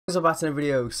What's up, back to the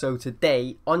video. So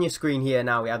today on your screen here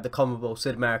now we have the Comparable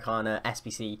Sudamericana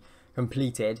SBC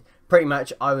completed. Pretty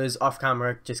much I was off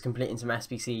camera just completing some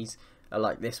SBCs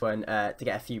like this one to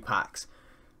get a few packs,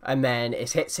 and then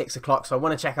it's hit 6 o'clock, so I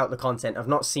want to check out the content. I've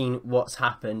not seen what's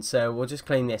happened, so we'll just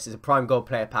claim this as a Prime Gold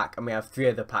player pack, and we have 3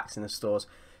 other packs in the stores,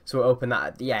 so we'll open that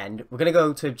at the end. We're going to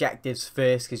go to objectives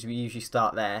first because we usually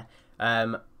start there.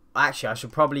 Actually, I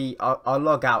should probably, I'll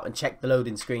log out and check the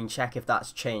loading screen, check if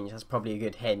that's changed. That's probably a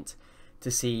good hint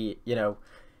to see, you know,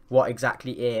 what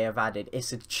exactly EA have added.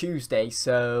 It's a Tuesday,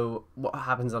 so what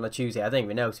happens on a Tuesday? I don't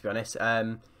even know, to be honest.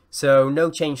 So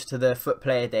no change to the FUT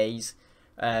player days,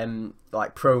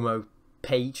 like promo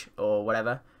page or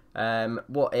whatever.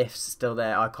 What if's still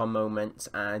there, icon moments,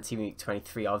 and team of the week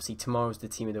 23. Obviously tomorrow's the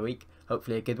team of the week,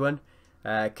 hopefully a good one.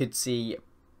 Could see.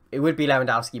 It would be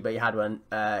Lewandowski, but he had one.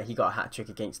 He got a hat-trick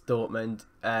against Dortmund.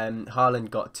 Haaland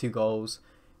got 2 goals.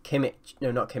 Kimmich, no,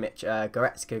 not Kimmich.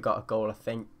 Goretzka got a goal, I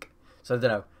think. So I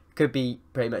don't know. Could be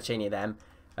pretty much any of them.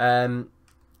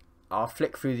 I'll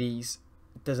flick through these.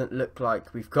 It doesn't look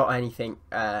like we've got anything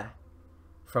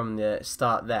from the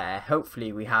start there.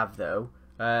 Hopefully we have, though.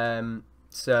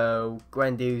 So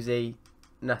Guendouzi,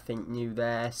 nothing new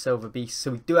there. Silver Beast.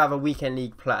 So we do have a Weekend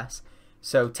League Plus.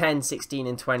 So 10, 16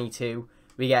 and 22.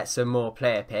 We get some more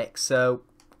player picks, so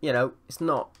you know it's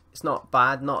not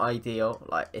bad, not ideal.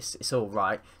 Like it's all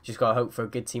right. Just gotta hope for a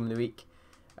good team of the week.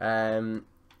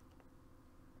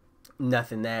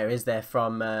 Nothing there, is there,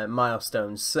 from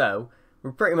milestones? So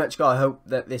we've pretty much gotta hope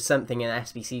that there's something in the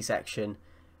SBC section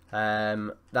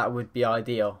that would be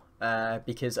ideal,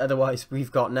 because otherwise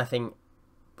we've got nothing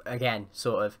again,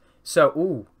 sort of. So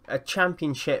ooh, a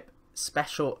championship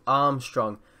special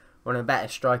Armstrong. One of the better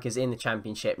strikers in the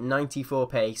championship. 94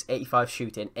 pace, 85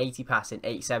 shooting, 80 passing,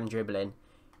 87 dribbling.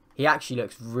 He actually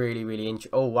looks really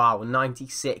interesting. Oh wow,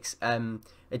 96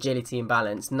 agility and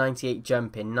balance, 98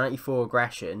 jumping, 94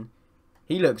 aggression.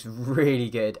 He looks really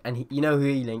good, and you know who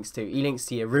he links to? He links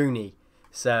to your Rooney.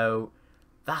 So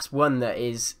that's one that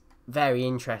is very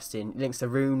interesting. He links to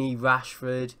Rooney,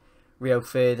 Rashford, Rio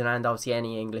Ferdinand, obviously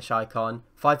any English icon.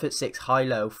 5'6",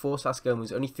 high-low, 4-star skill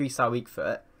moves, only 3-star weak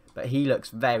foot. But he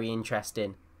looks very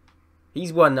interesting.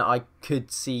 He's one that I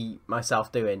could see myself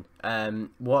doing.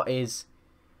 What is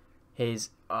his...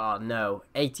 Oh, no.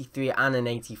 83 and an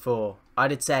 84.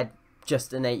 I'd have said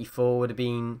just an 84 would have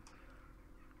been,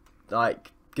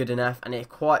 like, good enough. And it's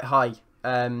quite high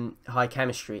high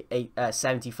chemistry.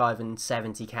 75 and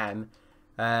 70 chem.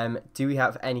 Do we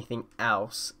have anything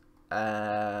else?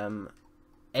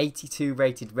 82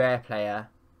 rated rare player.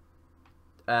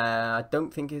 I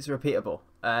don't think it's repeatable.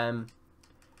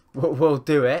 We'll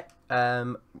do it.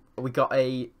 We got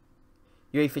a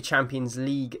UEFA Champions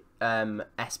League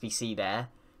SBC there,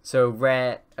 so a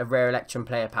rare Electrum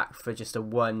player pack for just a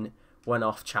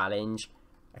one-off challenge.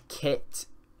 A kit,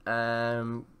 kit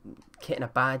and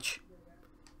a badge.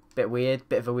 Bit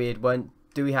of a weird one.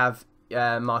 Do we have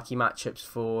marquee matchups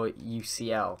for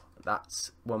UCL?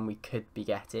 That's one we could be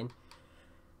getting.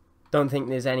 Don't think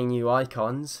there's any new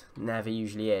icons. Never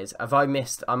usually is. Have I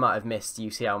missed? I might have missed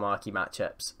UCL marquee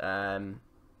matchups.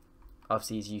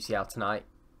 Obviously it's UCL tonight.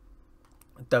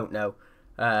 Don't know.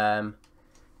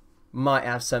 Might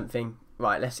have something.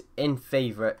 Right, let's in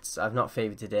favourites. I've not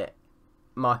favorited it.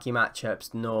 Marquee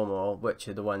matchups normal, which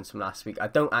are the ones from last week. I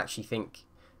don't actually think.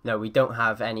 No, we don't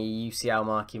have any UCL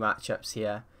marquee matchups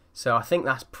here. So I think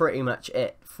that's pretty much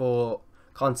it for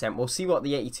content. We'll see what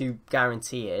the 82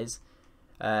 guarantee is.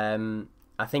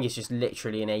 I think it's just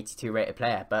literally an 82 rated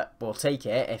player, but we'll take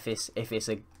it if it's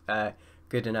a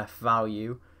good enough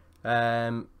value.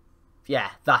 Yeah,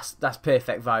 that's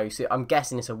perfect value. So I'm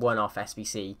guessing it's a one-off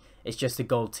SBC. It's just a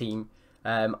gold team.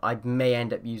 I may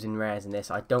end up using rares in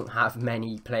this. I don't have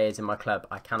many players in my club,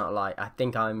 I cannot lie. I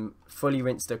think I'm fully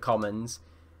rinsed of commons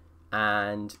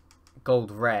and gold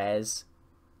rares.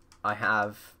 I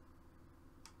have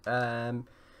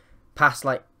past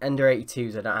like under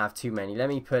 82s, I don't have too many. Let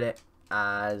me put it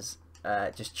as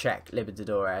just check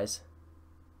Libertadores.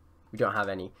 We don't have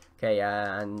any. Okay,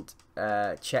 and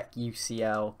check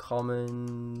UCL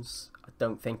commons. I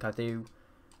don't think I do.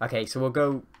 Okay, so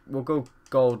we'll go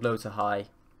gold low to high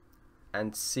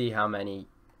and see how many.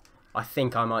 I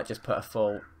think I might just put a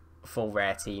full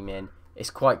rare team in.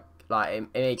 It's quite like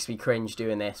it makes me cringe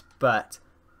doing this, but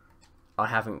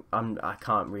I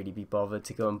can't really be bothered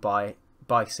to go and buy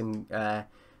some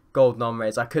gold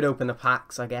non-rares. I could open the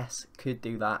packs, I guess. Could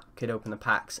do that. Could open the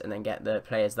packs and then get the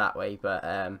players that way. But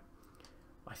I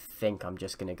think I'm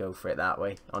just going to go for it that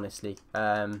way, honestly.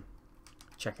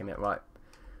 Checking it right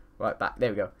back. There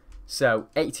we go. So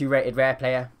 82 rated rare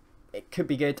player. It could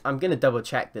be good. I'm going to double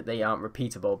check that they aren't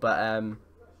repeatable. But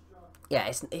yeah,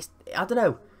 it's I don't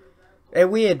know. They're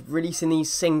weird releasing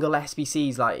these single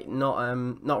SBCs, like not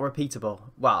repeatable.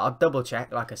 Well, I'll double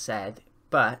check, like I said,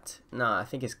 but no, I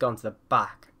think it's gone to the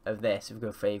back of this. If we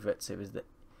go favourites, it was the,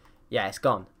 yeah, it's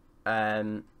gone.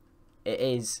 It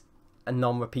is a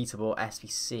non-repeatable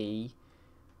SBC.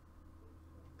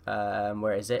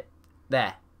 Where is it?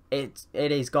 There. It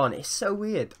is gone. It's so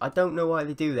weird. I don't know why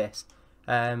they do this.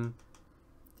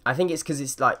 I think it's because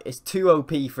it's too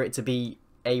OP for it to be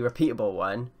a repeatable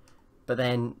one, but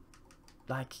then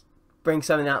like bring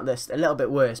something out that's a little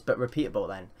bit worse but repeatable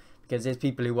then, because there's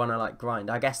people who want to like grind.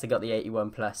 I guess they got the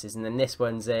 81 pluses, and then this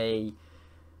one's a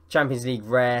Champions League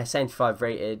rare, 75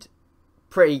 rated,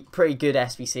 pretty good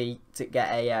SBC to get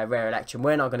a rare election.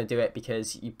 We're not going to do it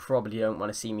because you probably don't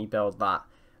want to see me build that.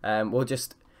 We'll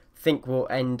just think we'll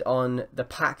end on the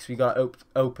packs we got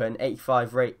open.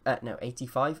 85 rate, no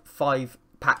 85, 5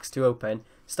 packs to open.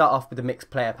 Start off with the mixed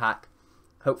player pack.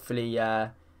 Hopefully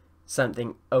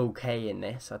something okay in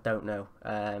this. I don't know.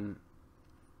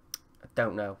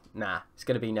 Nah, it's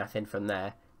going to be nothing from there.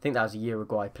 I think that was a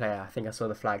Uruguay player. I think I saw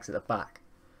the flags at the back.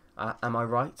 Am I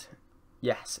right?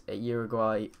 Yes, a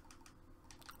Uruguay.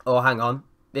 Oh, hang on.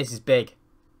 This is big.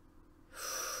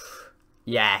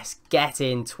 Yes, get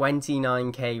in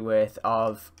 29k worth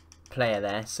of player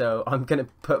there. So I'm going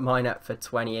to put mine up for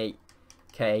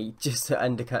 28k just to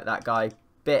undercut that guy.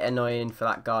 Bit annoying for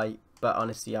that guy, but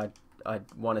honestly, I'd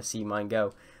want to see mine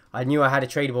go. I knew I had a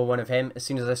tradable one of him as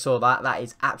soon as I saw that. That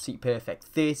is absolutely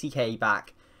perfect. 30k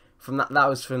back from that. That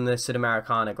was from the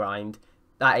Sudamericana grind.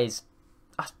 That's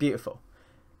beautiful.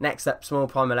 Next up, small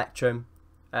prime electrum.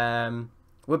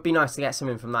 Would be nice to get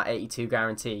something from that 82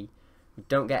 guarantee. We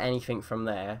don't get anything from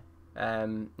there.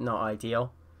 Not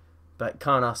ideal, but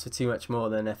can't ask for too much more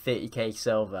than a 30k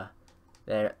silver.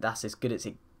 There, that's as good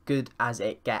as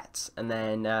it gets. And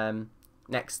then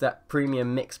next up,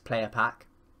 premium mixed player pack.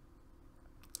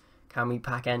 Can we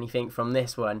pack anything from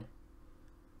this one?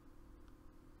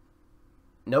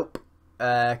 Nope.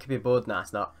 Could be a board. No,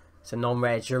 it's not. It's a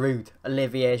non-rare Giroud.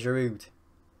 Olivier Giroud.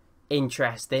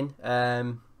 Interesting.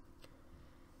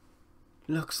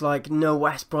 Looks like no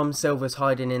West Brom silvers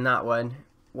hiding in that one.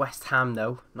 West Ham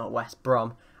though, not West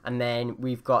Brom. And then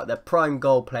we've got the prime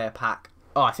gold player pack.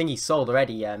 Oh, I think he's sold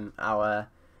already. Our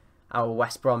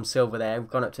West Brom silver there. We've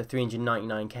gone up to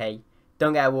 399k.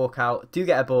 Don't get a walkout. Do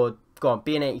get a board. Go on,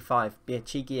 be an 85. Be a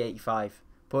cheeky 85.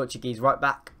 Portuguese right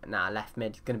back. Nah, left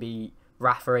mid. It's going to be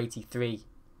Rafa 83.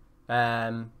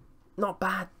 Not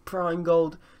bad. Prime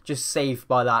gold. Just saved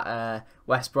by that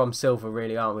West Brom silver,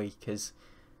 really, aren't we? Because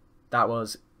that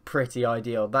was pretty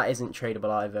ideal. That isn't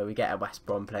tradable either. We get a West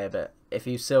Brom player, but if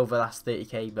he's silver, that's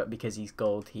 30k. But because he's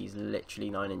gold, he's literally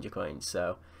 900 coins.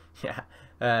 So, yeah.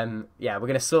 Yeah, we're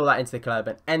going to sort that into the club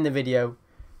and end the video.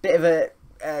 Bit of a...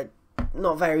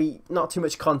 not too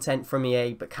much content from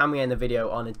EA, but can we end the video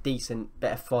on a decent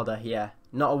bit of fodder here?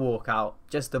 Not a walkout,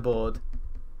 just a board.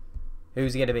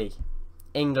 Who's it going to be?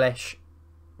 English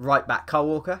right back, Kyle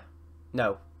Walker?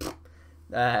 No.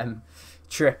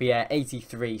 Trippier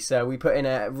 83. So we put in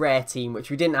a rare team,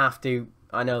 which we didn't have to,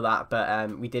 I know that,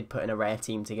 but we did put in a rare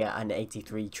team to get an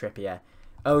 83 Trippier.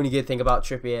 Only good thing about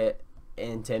Trippier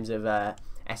in terms of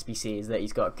SBC is that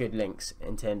he's got good links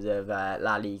in terms of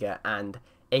La Liga and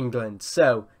England.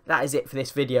 So that is it for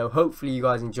this video. Hopefully you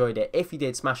guys enjoyed it. If you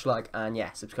did, smash a like and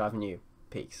yeah, subscribe if you're new.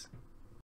 Peace.